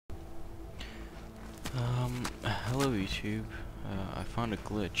Hello YouTube. I found a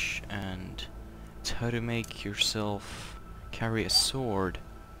glitch, and it's how to make yourself carry a sword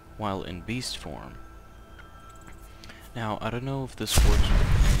while in beast form. Now, I don't know if this works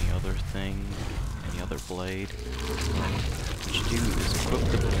with any other thing, any other blade. What you do is equip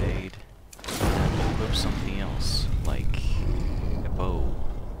the blade, and then equip something else, like a bow.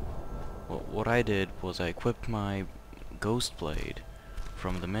 Well, what I did was I equipped my ghost blade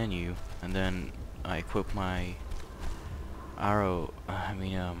from the menu, and then I equipped my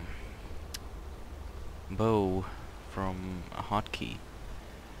bow from a hotkey,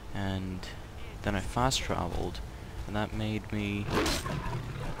 and then I fast traveled, and that made me.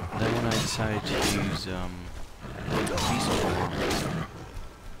 Then when I decided to use beast form,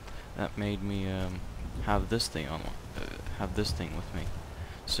 that made me have this thing with me.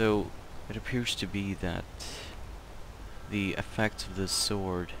 So it appears to be that the effects of this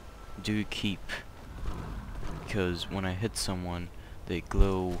sword do keep, because when I hit someone, they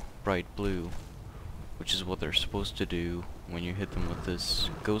glow bright blue, which is what they're supposed to do when you hit them with this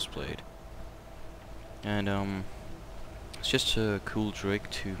ghost blade. And it's just a cool trick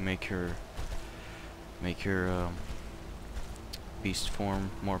to make your beast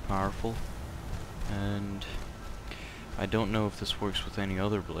form more powerful. And I don't know if this works with any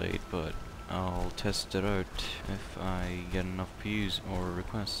other blade, but I'll test it out if I get enough views or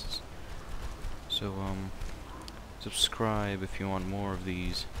requests. So subscribe if you want more of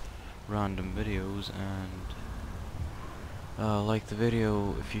these random videos, and like the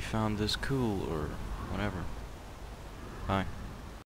video if you found this cool or whatever. Bye.